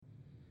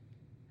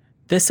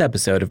This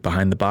episode of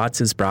Behind the Bots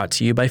is brought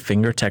to you by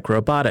FingerTech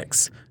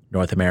Robotics,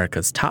 North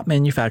America's top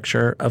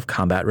manufacturer of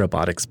combat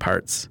robotics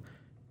parts.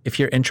 If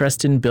you're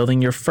interested in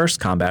building your first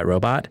combat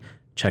robot,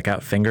 check out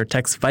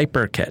FingerTech's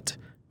Viper Kit,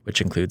 which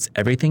includes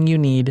everything you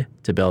need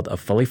to build a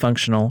fully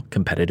functional,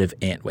 competitive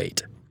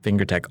antweight.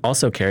 FingerTech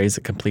also carries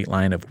a complete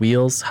line of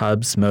wheels,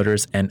 hubs,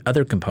 motors, and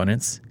other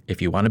components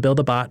if you want to build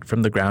a bot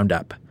from the ground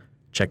up.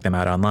 Check them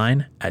out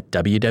online at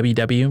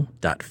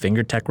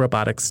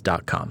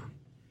www.fingertechrobotics.com.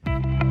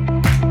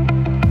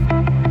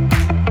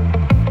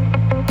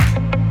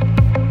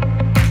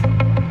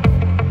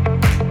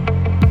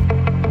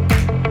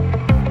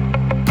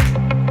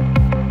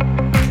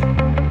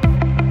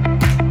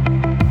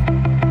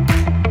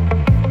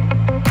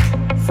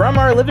 From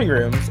our living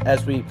rooms,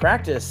 as we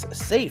practice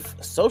safe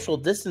social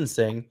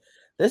distancing,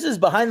 this is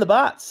Behind the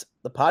Bots,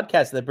 the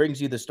podcast that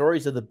brings you the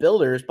stories of the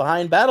builders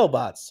behind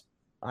BattleBots.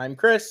 I'm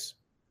Chris.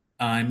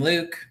 I'm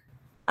Luke.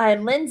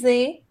 I'm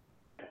Lindsay.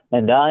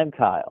 And I'm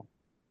Kyle.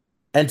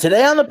 And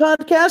today on the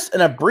podcast,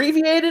 an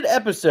abbreviated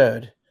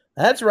episode.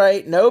 That's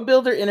right, no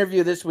builder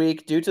interview this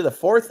week due to the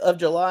 4th of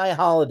July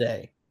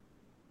holiday.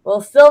 We'll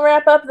still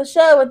wrap up the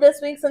show with this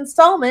week's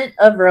installment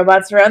of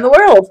Robots Around the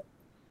World.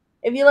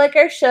 If you like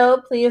our show,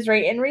 please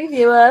rate and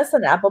review us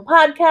on Apple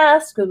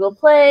Podcasts, Google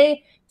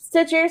Play,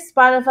 Stitcher,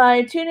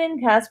 Spotify,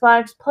 TuneIn,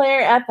 CastBox,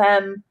 Player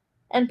FM,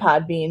 and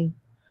Podbean.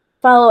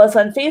 Follow us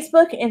on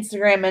Facebook,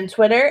 Instagram, and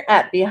Twitter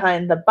at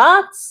Behind the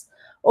Bots,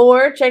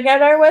 or check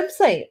out our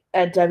website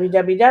at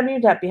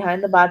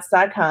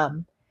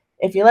www.behindthebots.com.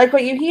 If you like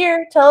what you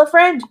hear, tell a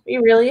friend. We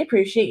really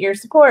appreciate your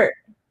support.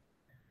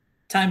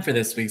 Time for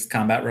this week's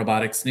Combat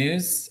Robotics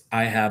news.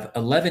 I have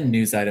 11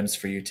 news items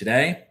for you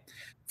today.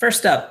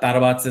 First up,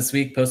 BattleBots this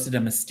week posted a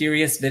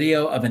mysterious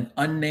video of an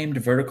unnamed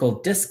vertical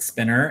disc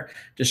spinner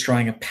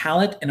destroying a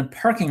pallet in a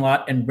parking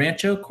lot in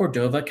Rancho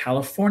Cordova,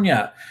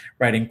 California,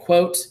 writing,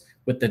 quote,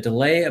 "With the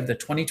delay of the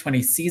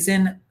 2020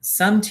 season,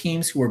 some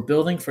teams who were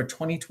building for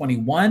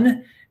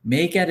 2021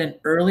 may get an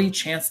early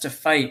chance to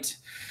fight."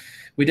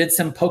 We did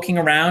some poking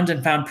around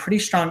and found pretty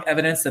strong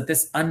evidence that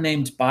this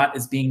unnamed bot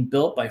is being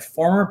built by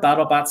former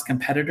BattleBots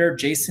competitor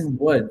Jason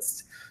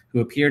Woods, who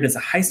appeared as a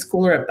high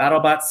schooler at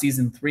BattleBots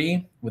Season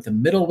 3 with a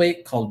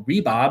middleweight called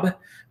Rebob,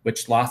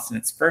 which lost in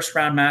its first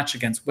round match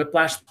against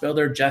Whiplash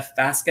builder Jeff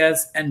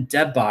Vasquez and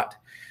DevBot.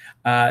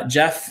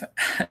 Jeff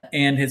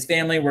and his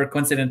family were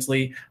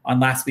coincidentally on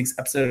last week's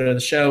episode of the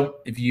show.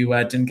 If you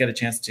didn't get a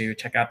chance to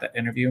check out that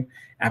interview,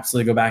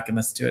 absolutely go back and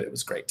listen to it. It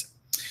was great.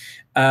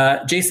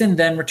 Jason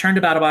then returned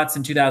to BattleBots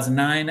in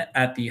 2009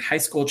 at the high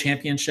school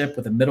championship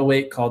with a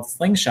middleweight called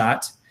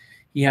Slingshot.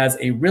 He has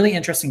a really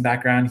interesting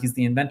background. He's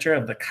the inventor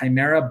of the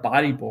Chimera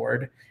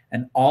bodyboard,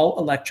 an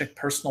all-electric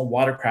personal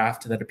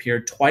watercraft that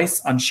appeared twice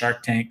on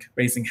Shark Tank,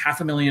 raising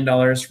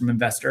 $500,000 from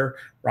investor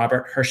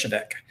Robert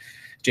Hershevik.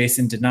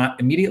 Jason did not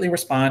immediately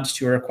respond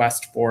to a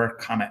request for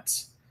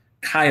comment.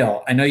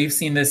 Kyle, I know you've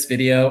seen this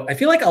video. I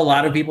feel like a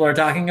lot of people are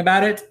talking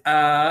about it.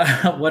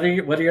 What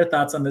are your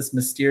thoughts on this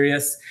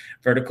mysterious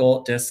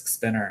vertical disc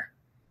spinner?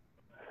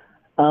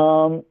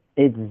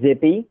 It's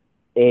zippy.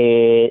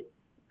 It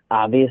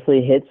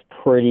obviously hits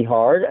pretty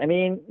hard. I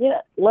mean,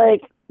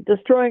 like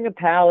destroying a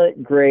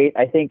pallet, great.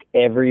 I think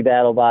every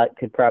BattleBot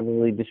could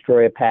probably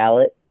destroy a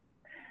pallet.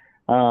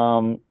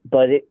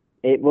 But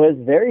it was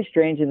very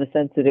strange in the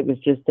sense that it was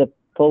just a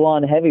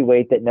full-on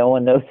heavyweight that no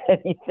one knows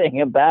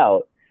anything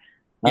about.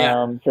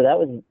 Yeah.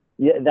 So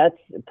that's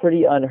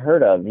pretty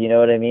unheard of. You know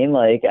what I mean?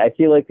 Like, I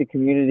feel like the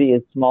community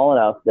is small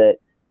enough that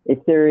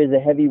if there is a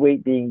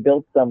heavyweight being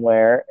built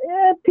somewhere,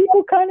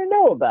 people kind of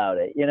know about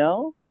it, you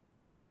know?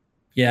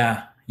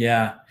 Yeah.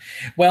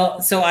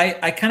 Well, so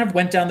I kind of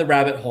went down the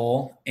rabbit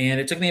hole, and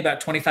it took me about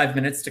 25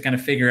 minutes to kind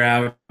of figure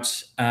out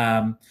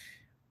I'm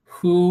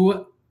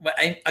going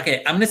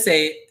to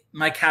say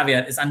my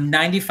caveat is I'm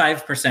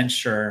 95%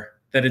 sure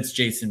that it's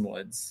Jason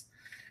Woods.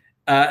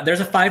 There's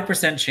a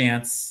 5%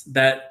 chance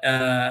that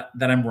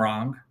I'm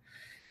wrong.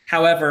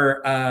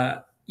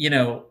 However,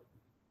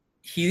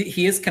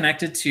 he is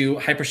connected to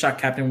Hypershock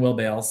Captain Will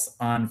Bales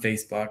on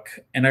Facebook.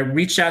 And I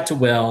reached out to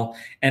Will,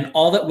 and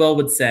all that Will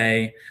would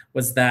say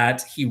was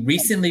that he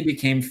recently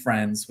became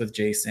friends with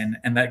Jason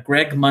and that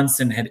Greg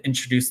Munson had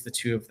introduced the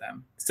two of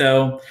them.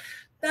 So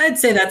I'd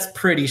say that's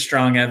pretty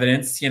strong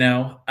evidence,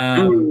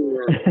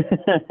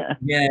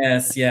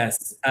 Yes.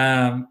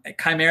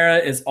 Chimera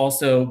is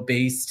also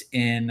based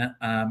in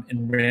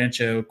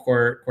Rancho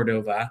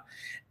Cordova.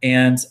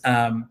 And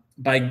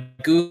by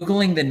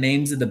Googling the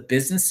names of the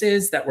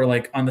businesses that were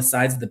like on the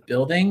sides of the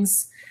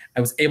buildings,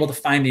 I was able to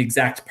find the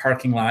exact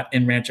parking lot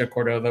in Rancho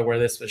Cordova where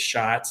this was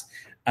shot,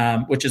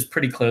 which is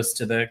pretty close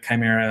to the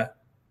Chimera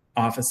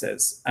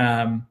offices.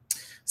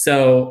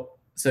 So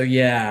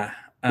yeah.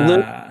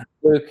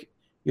 Luke,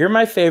 you're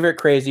my favorite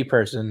crazy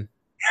person.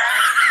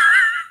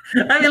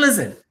 I mean,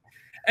 listen.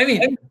 I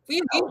mean,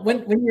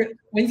 when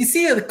you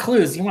see the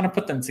clues, you want to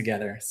put them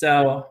together.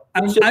 So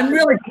I'm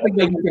really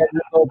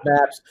Google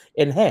Maps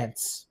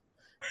enhance.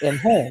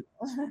 Let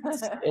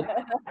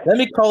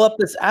me call up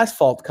this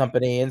asphalt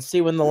company and see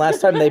when the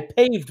last time they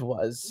paved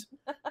was.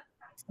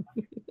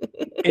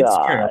 It's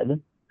true.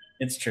 God.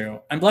 It's true.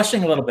 I'm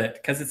blushing a little bit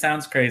because it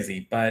sounds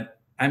crazy, but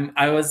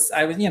I was,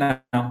 I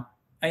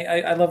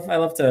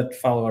love to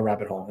follow a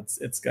rabbit hole.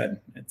 It's good.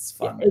 It's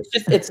fun.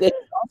 It's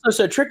also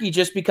so tricky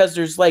just because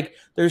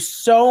there's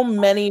so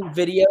many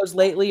videos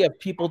lately of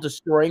people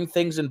destroying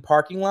things in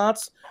parking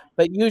lots,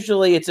 but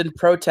usually it's in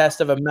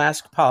protest of a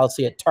mask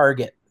policy at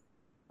Target.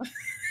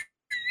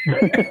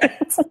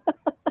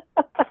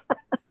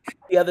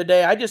 The other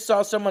day, I just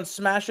saw someone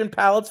smashing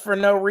pallets for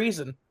no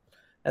reason,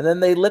 and then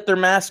they lit their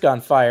mask on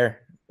fire.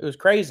 It was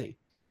crazy.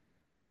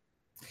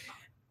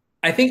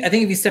 I think if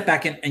you step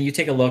back and you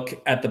take a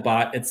look at the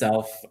bot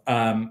itself,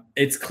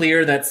 it's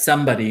clear that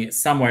somebody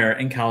somewhere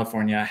in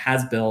California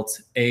has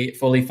built a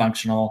fully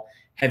functional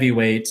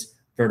heavyweight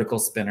vertical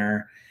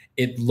spinner.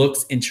 It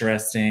looks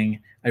interesting.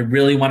 I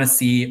really want to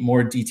see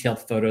more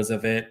detailed photos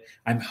of it.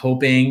 I'm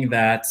hoping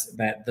that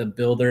the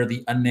builder,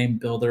 the unnamed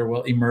builder,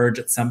 will emerge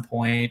at some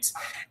point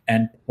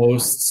and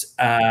post,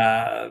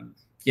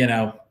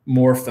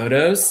 more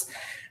photos.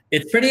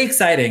 It's pretty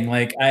exciting.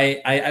 Like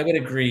I would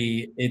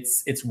agree.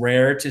 It's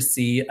rare to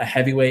see a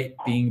heavyweight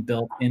being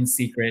built in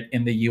secret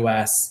in the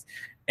U.S.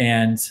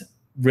 and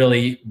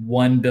really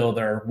one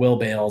builder, Will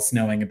Bales,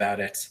 knowing about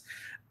it.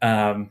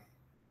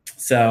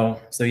 So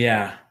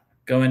yeah,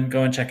 go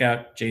and check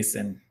out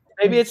Jason.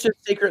 Maybe it's just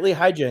secretly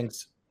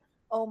hijinks.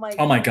 Oh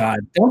my God!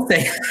 Don't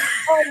say.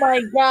 Oh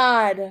my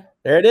God!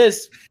 There it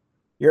is.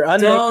 Your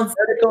unnamed Don't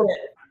vertical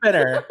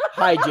spinner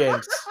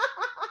hijinks.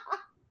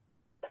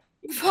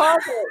 You called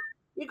it.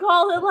 You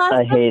called it last.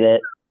 I hate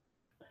it.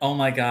 Oh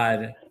my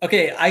God.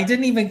 Okay, I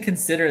didn't even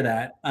consider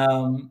that.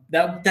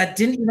 That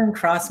didn't even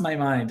cross my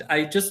mind.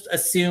 I just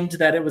assumed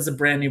that it was a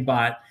brand new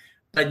bot.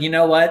 But you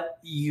know what?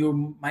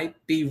 You might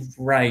be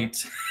right.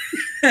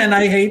 And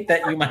I hate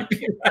that you might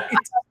be right.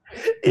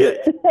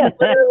 It's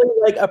literally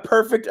like a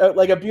perfect,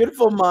 like a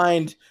beautiful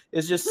mind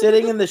is just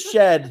sitting in the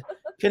shed,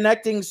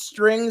 connecting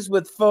strings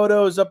with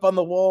photos up on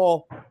the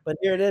wall. But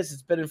here it is.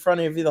 It's been in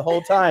front of you the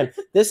whole time.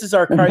 This is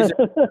our Kaiser.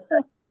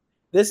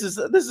 This is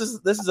a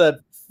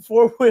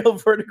 4-wheel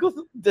vertical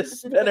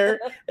disc spinner,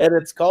 and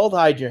it's called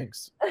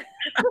hijinks.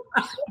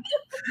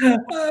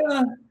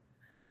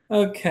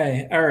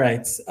 Okay, all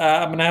right.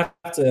 I'm gonna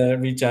have to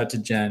reach out to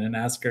Jen and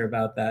ask her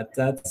about that.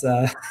 That's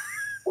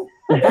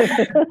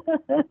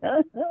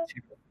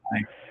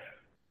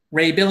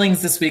Ray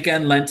Billings this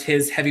weekend lent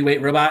his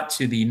heavyweight robot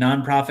to the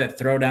nonprofit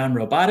Throwdown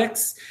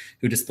Robotics,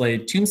 who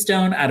displayed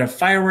Tombstone at a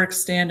fireworks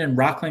stand in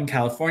Rockland,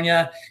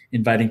 California,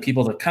 inviting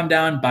people to come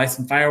down, buy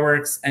some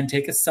fireworks, and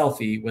take a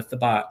selfie with the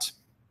bot.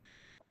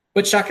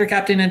 Witch Doctor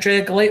Captain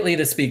Andrea Galately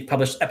this week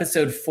published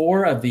episode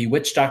 4 of the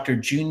Witch Doctor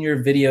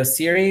Junior video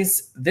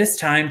series, this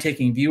time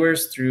taking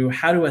viewers through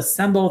how to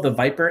assemble the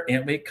Viper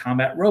Antweight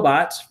combat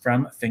robot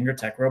from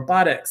Fingertech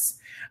Robotics.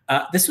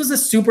 This was a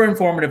super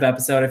informative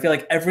episode. I feel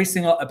like every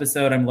single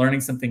episode I'm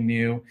learning something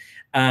new.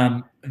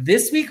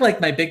 This week, like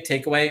my big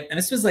takeaway, and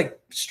this was like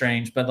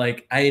strange, but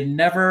like I had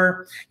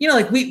never,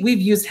 like we've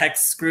used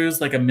hex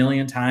screws like a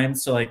million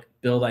times to like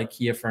build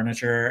IKEA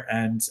furniture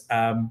and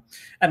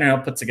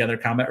put together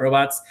combat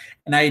robots.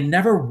 And I had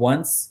never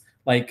once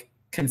like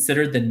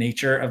considered the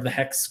nature of the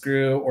hex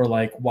screw or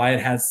like why it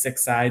has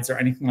 6 sides or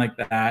anything like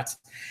that.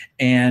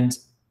 And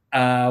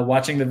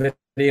watching the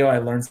video, I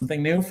learned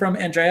something new from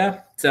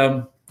Andrea.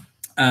 So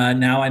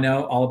now I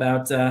know all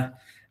about the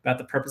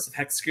purpose of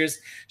hex screws.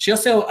 She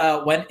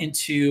also went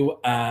into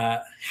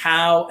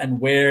how and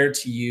where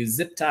to use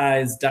zip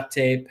ties, duct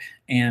tape,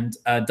 and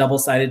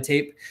double-sided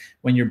tape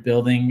when you're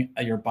building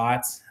your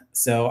bots.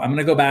 So I'm going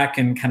to go back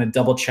and kind of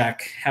double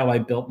check how I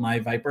built my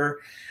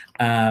Viper.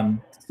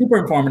 Super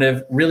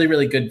informative, really,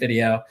 really good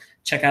video.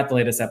 Check out the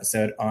latest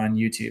episode on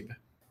YouTube.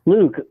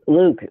 Luke,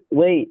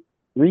 wait.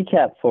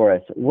 Recap for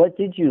us. What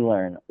did you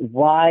learn?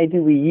 Why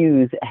do we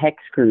use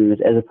hex screws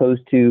as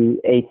opposed to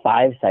a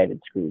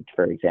 5-sided screw,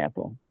 for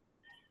example?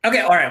 Okay,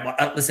 all right.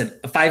 Well, listen,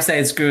 a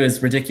 5-sided screw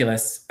is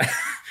ridiculous.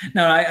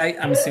 No,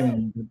 I'm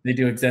assuming they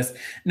do exist.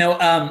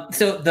 No,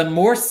 so the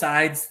more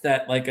sides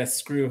that like a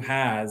screw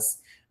has,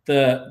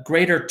 the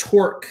greater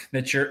torque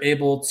that you're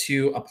able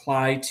to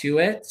apply to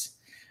it,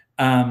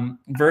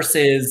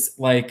 versus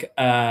like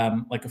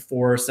a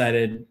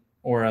 4-sided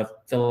or a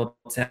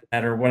Phillips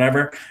head or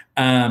whatever.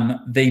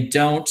 They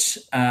don't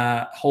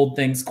hold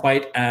things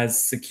quite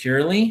as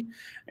securely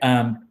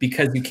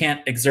because you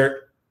can't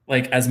exert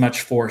like as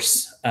much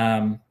force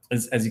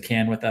as you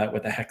can with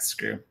a hex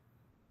screw.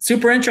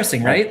 Super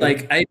interesting, right?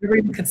 Like I never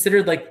even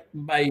considered like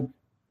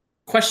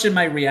question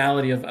my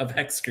reality of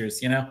hex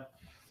screws, I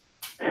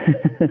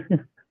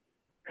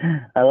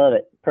love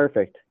it.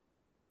 Perfect.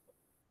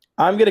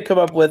 I'm gonna come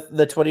up with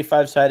the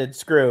 25-sided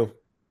screw,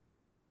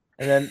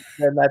 and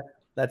then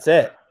that's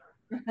it.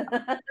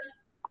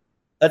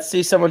 Let's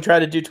see someone try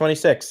to do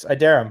 26. I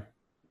dare him.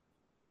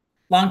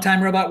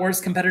 Longtime Robot Wars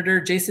competitor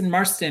Jason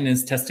Marston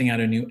is testing out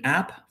a new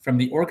app from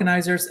the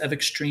organizers of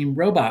Extreme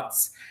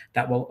Robots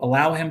that will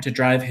allow him to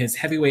drive his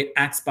heavyweight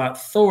Axebot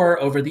Thor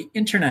over the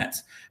internet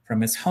from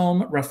his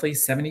home roughly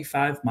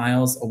 75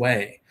 miles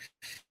away.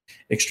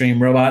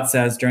 Extreme Robot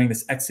says during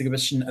this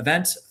exhibition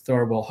event,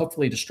 Thor will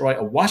hopefully destroy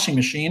a washing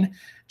machine.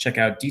 Check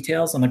out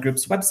details on the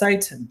group's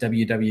website,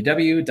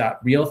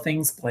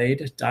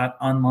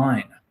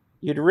 www.realthingsplayed.online.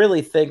 You'd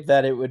really think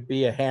that it would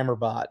be a hammer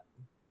bot.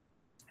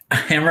 A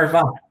hammer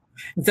bot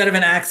instead of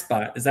an axe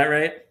bot. Is that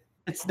right?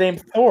 It's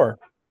named Thor.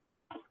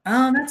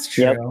 Oh, that's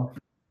true. Yep.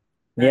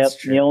 That's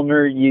true.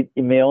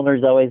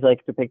 Mjolnir's always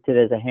like depicted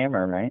as a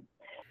hammer, right?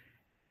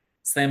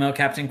 Slammo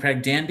Captain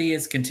Craig Danby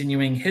is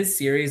continuing his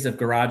series of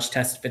garage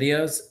test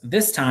videos,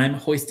 this time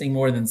hoisting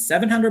more than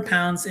 700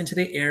 pounds into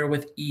the air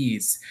with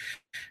ease.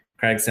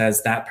 Craig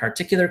says that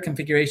particular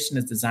configuration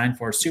is designed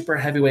for super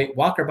heavyweight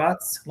walker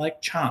bots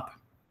like Chomp.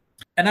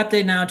 An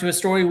update now to a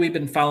story we've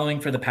been following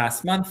for the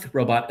past month.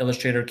 Robot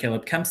illustrator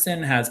Caleb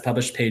Kempson has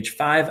published page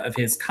 5 of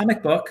his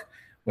comic book,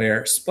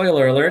 where,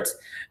 spoiler alert,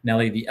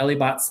 Nelly the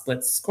Ellibot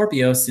splits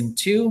Scorpios in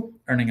two,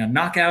 earning a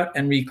knockout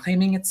and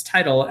reclaiming its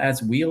title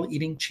as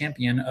wheel-eating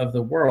champion of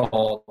the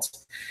world.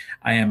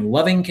 I am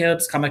loving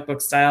Caleb's comic book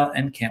style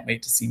and can't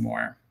wait to see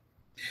more.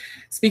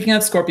 Speaking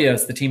of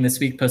Scorpios, the team this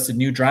week posted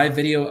new drive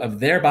video of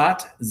their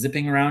bot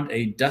zipping around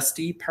a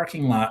dusty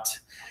parking lot.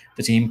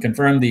 The team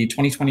confirmed the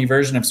 2020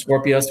 version of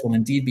Scorpios will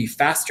indeed be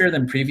faster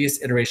than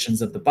previous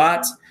iterations of the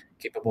bot,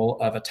 capable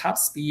of a top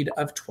speed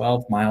of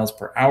 12 miles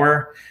per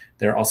hour.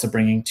 They're also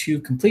bringing 2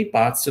 complete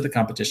bots to the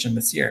competition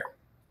this year.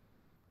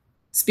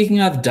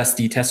 Speaking of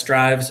dusty test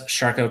drives,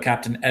 Sharko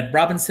Captain Ed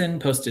Robinson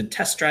posted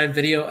test drive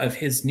video of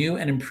his new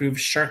and improved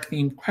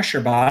shark-themed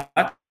Crusher bot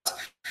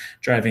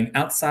driving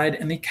outside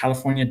in the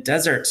California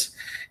desert.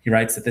 He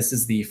writes that this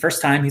is the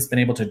first time he's been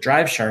able to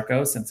drive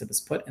Sharko since it was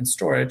put in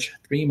storage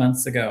 3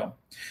 months ago.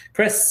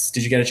 Chris,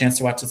 did you get a chance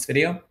to watch this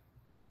video?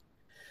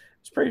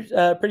 It's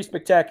pretty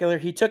spectacular.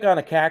 He took on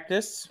a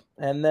cactus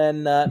and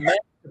then managed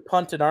to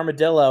punt an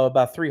armadillo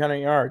about 300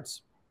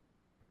 yards.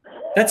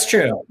 That's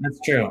true. That's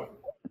true.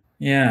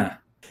 Yeah.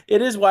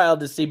 It is wild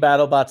to see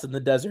battle bots in the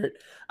desert.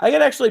 I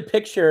can actually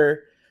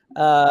picture,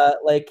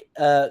 if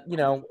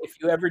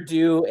you ever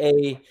do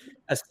a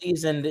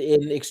season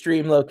in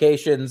extreme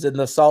locations in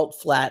the salt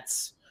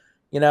flats,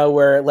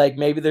 where like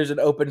maybe there's an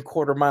open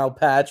quarter-mile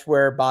patch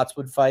where bots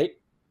would fight.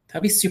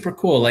 That'd be super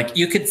cool. Like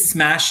you could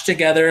smash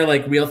together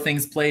like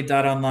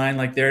realthingsplay.online,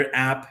 like their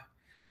app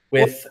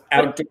with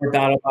outdoor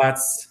battle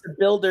bots. The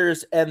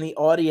builders and the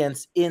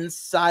audience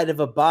inside of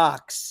a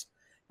box,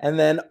 and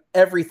then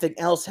everything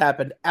else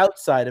happened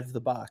outside of the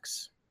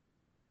box.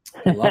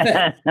 I love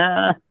it.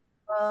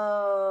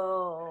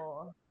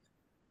 Oh.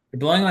 You're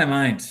blowing my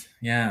mind.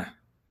 Yeah.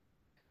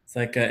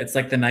 It's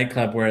like the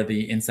nightclub where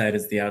the inside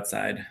is the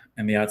outside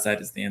and the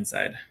outside is the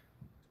inside.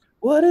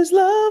 What is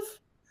love?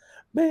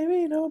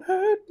 Baby, don't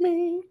hurt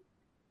me.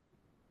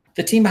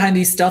 The team behind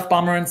the stealth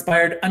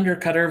bomber-inspired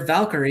undercutter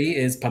Valkyrie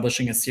is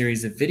publishing a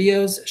series of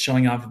videos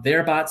showing off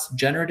their bot's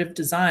generative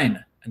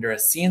design under a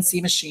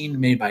CNC machine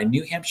made by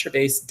New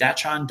Hampshire-based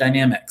Datron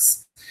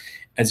Dynamics.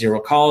 As you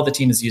recall, the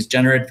team has used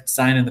generative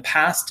design in the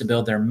past to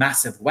build their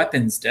massive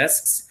weapons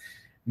discs.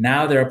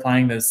 Now they're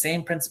applying those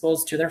same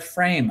principles to their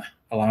frame,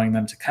 allowing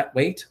them to cut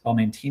weight while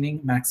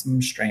maintaining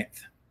maximum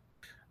strength.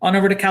 On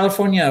over to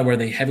California, where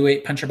the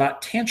heavyweight puncher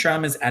bot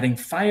Tantrum is adding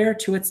fire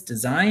to its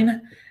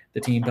design.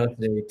 The team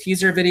posted a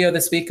teaser video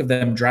this week of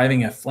them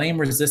driving a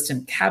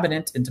flame-resistant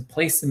cabinet into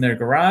place in their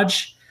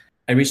garage.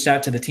 I reached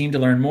out to the team to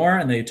learn more,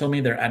 and they told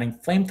me they're adding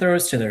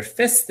flamethrowers to their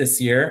fists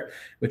this year,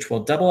 which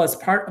will double as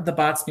part of the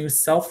bot's new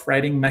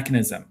self-righting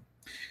mechanism.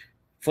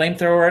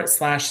 Flamethrower /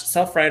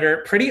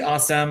 self-righter, pretty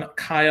awesome.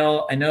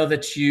 Kyle, I know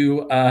that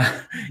you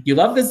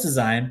love this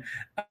design.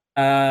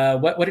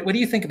 What do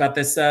you think about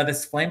this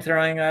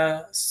flamethrowing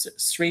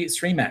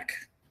Sreemec?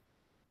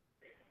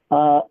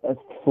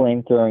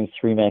 Flamethrowing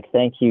Sreemec.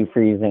 Thank you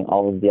for using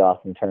all of the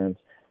awesome terms.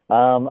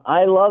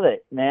 I love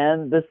it,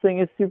 man. This thing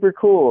is super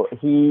cool.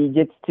 He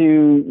gets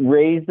to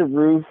raise the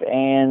roof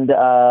and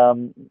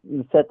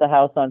set the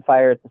house on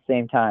fire at the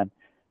same time.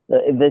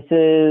 This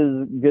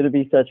is going to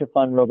be such a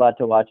fun robot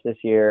to watch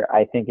this year.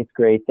 I think it's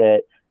great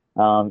that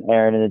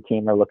Aaron and the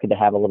team are looking to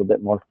have a little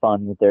bit more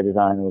fun with their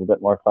design, a little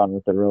bit more fun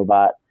with the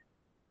robot.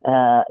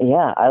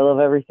 Yeah, I love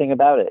everything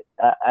about it.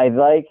 I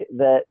like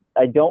that.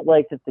 I don't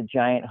like that the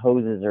giant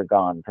hoses are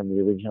gone from the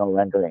original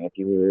rendering. If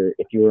you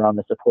were on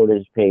the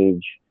supporters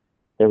page,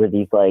 there were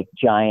these like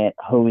giant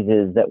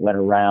hoses that went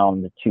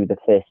around to the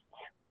fists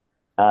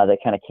that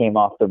kind of came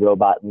off the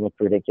robot and looked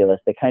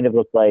ridiculous. They kind of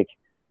looked like,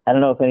 I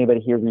don't know if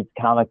anybody here reads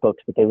comic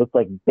books, but they look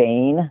like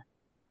Bane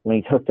when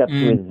he's hooked up to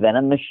his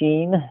Venom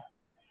machine.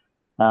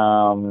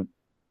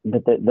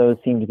 But those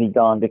seem to be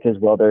gone because,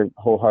 well, they're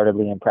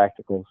wholeheartedly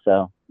impractical.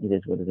 So it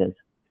is what it is.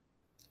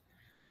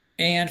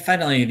 And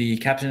finally, the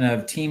captain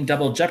of Team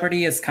Double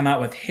Jeopardy has come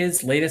out with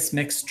his latest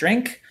mixed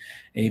drink,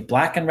 a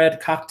black and red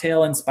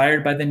cocktail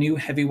inspired by the new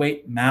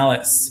heavyweight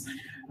Malice.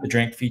 The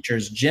drink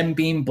features Jim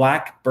Beam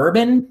Black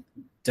Bourbon,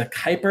 De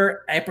Kuyper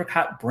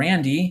Apricot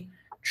Brandy,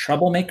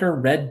 Troublemaker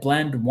Red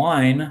Blend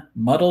Wine,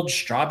 muddled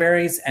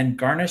strawberries, and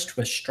garnished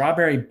with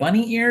strawberry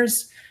bunny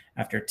ears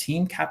after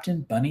Team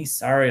Captain Bunny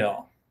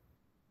Sariel.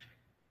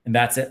 And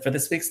that's it for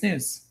this week's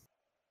news.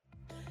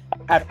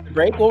 After the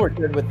break, we'll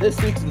return with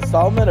this week's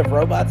installment of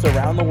Robots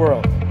Around the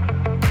World.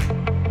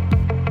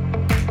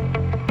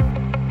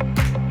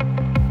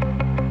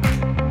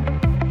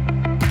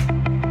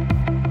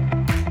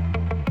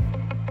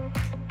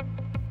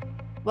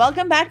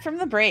 Welcome back from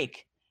the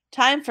break.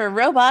 Time for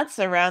Robots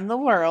Around the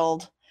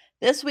World.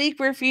 This week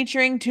we're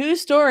featuring 2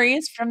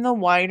 stories from the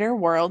wider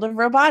world of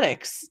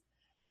robotics.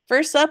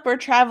 First up, we're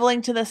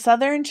traveling to the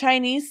southern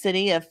Chinese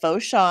city of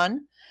Foshan,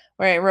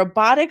 where a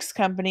robotics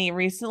company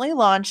recently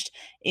launched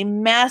a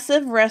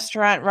massive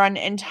restaurant run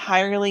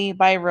entirely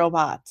by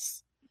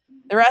robots.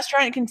 The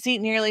restaurant can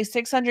seat nearly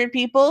 600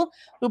 people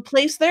who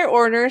place their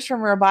orders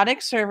from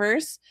robotic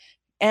servers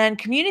and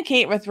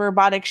communicate with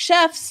robotic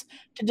chefs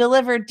to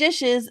deliver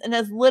dishes in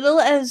as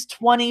little as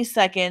 20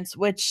 seconds,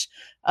 which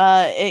seems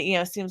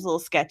a little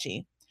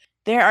sketchy.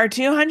 There are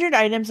 200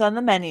 items on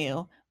the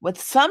menu, with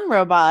some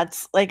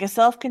robots, like a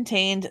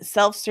self-contained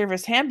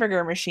self-service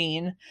hamburger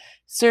machine,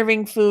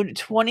 serving food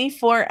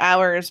 24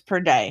 hours per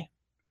day.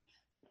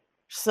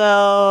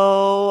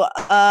 So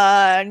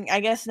I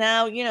guess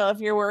now, if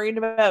you're worried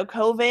about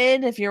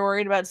COVID, if you're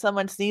worried about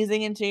someone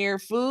sneezing into your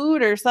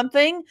food or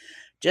something,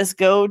 just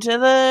go to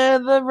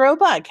the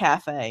robot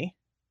cafe.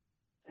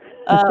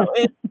 Is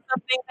it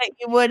something that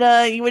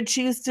you would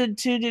choose to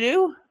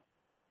do?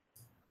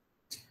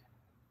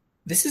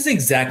 This is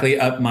exactly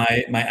up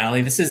my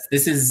alley. This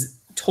is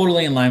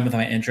totally in line with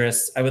my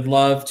interests. I would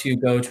love to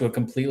go to a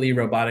completely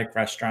robotic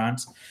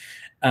restaurant.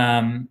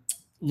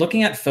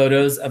 Looking at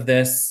photos of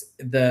this,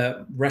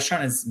 the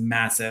restaurant is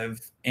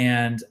massive,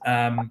 and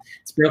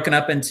it's broken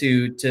up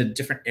into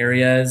different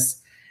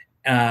areas.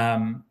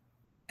 And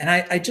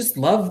I just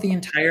love the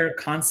entire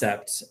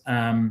concept.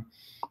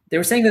 They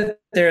were saying that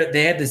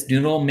they had this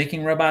noodle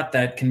making robot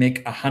that can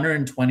make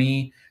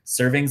 120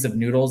 servings of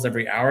noodles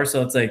every hour.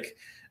 So it's like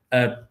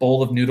a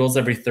bowl of noodles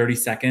every 30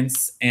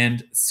 seconds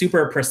and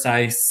super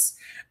precise.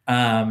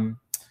 I'm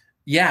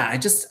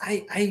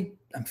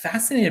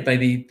fascinated by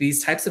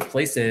these types of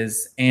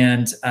places,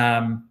 and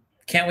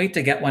can't wait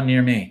to get one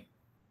near me.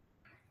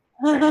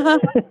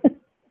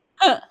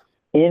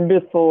 In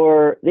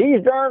before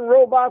these darn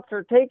robots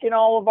are taking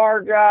all of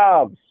our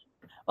jobs.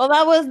 Well,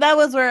 that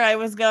was where I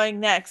was going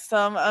next. So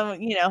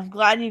I'm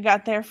glad you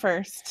got there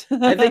first.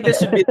 I think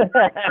this would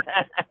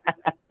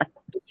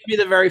be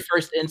the very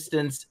first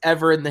instance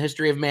ever in the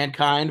history of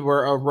mankind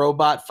where a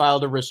robot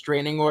filed a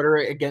restraining order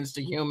against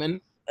a human.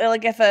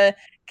 Like if a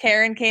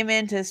Karen came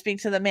in to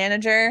speak to the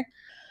manager.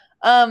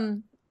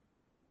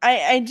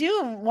 I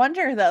do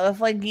wonder though,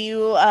 if like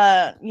you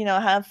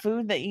have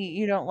food that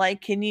you don't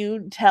like, can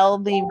you tell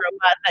the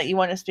robot that you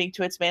want to speak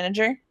to its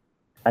manager?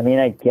 I mean,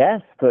 I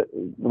guess, but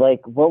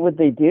like, what would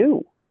they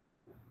do?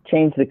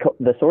 Change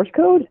the source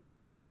code?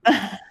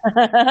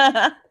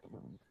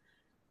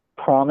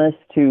 Promise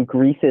to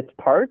grease its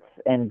parts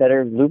and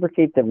better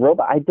lubricate the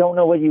robot? I don't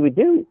know what you would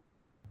do.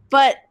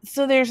 But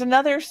so there's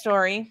another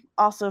story,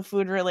 also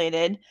food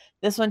related.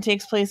 This one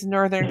takes place in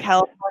Northern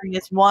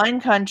California's wine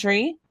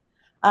country,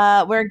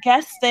 where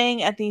guests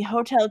staying at the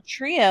Hotel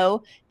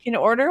Trio can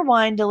order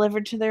wine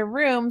delivered to their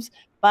rooms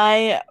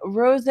by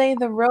Rose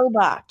the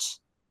Robot,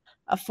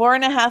 a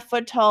 4.5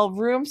 foot tall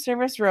room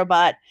service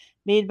robot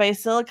made by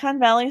Silicon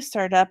Valley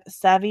startup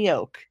Savvy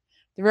Oak.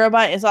 The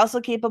robot is also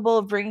capable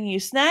of bringing you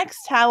snacks,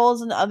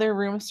 towels, and other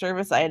room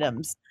service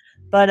items.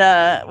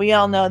 But we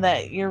all know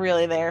that you're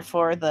really there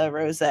for the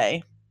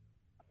rosé.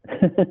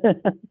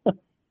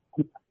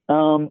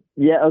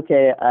 Yeah,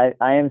 okay.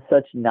 I am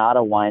such not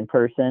a wine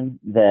person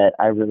that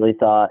I really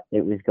thought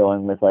it was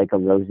going with like a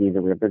Rosie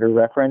the Riveter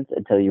reference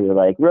until you were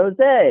like,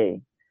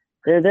 rosé.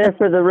 They're there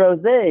for the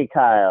rosé,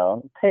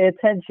 Kyle. Pay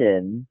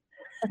attention.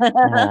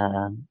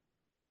 I'm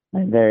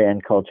very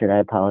uncultured. I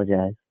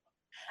apologize.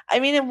 I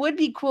mean, it would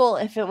be cool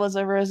if it was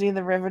a Rosie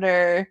the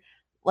Riveter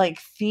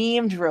like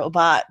themed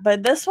robot,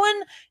 but this one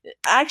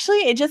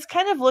actually it just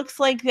kind of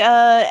looks like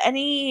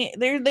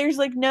there's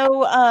like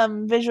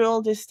no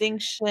visual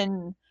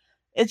distinction.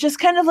 It's just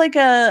kind of like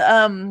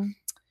a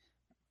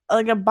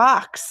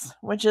box,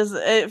 which is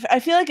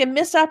I feel like a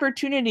missed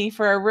opportunity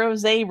for a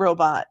Rosé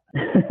robot.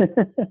 You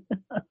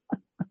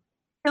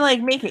can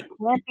like make it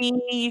campy,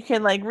 you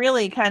can like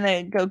really kind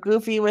of go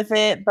goofy with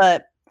it,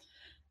 but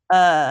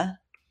I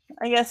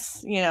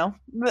guess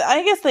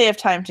they have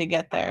time to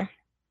get there.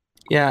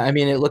 Yeah, I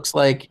mean, it looks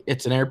like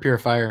it's an air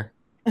purifier.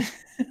 It's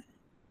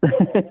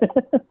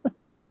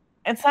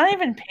not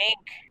even pink.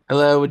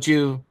 Hello, would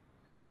you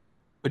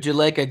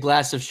like a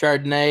glass of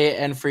Chardonnay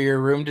and for your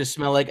room to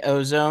smell like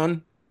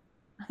ozone?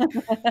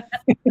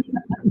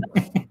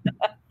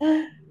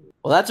 Well,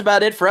 that's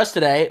about it for us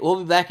today. We'll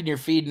be back in your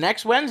feed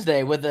next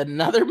Wednesday with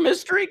another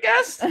mystery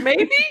guest,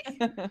 maybe?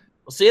 We'll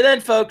see you then,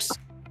 folks.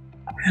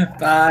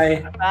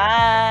 Bye.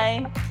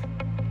 Bye.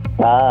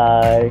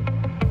 Bye.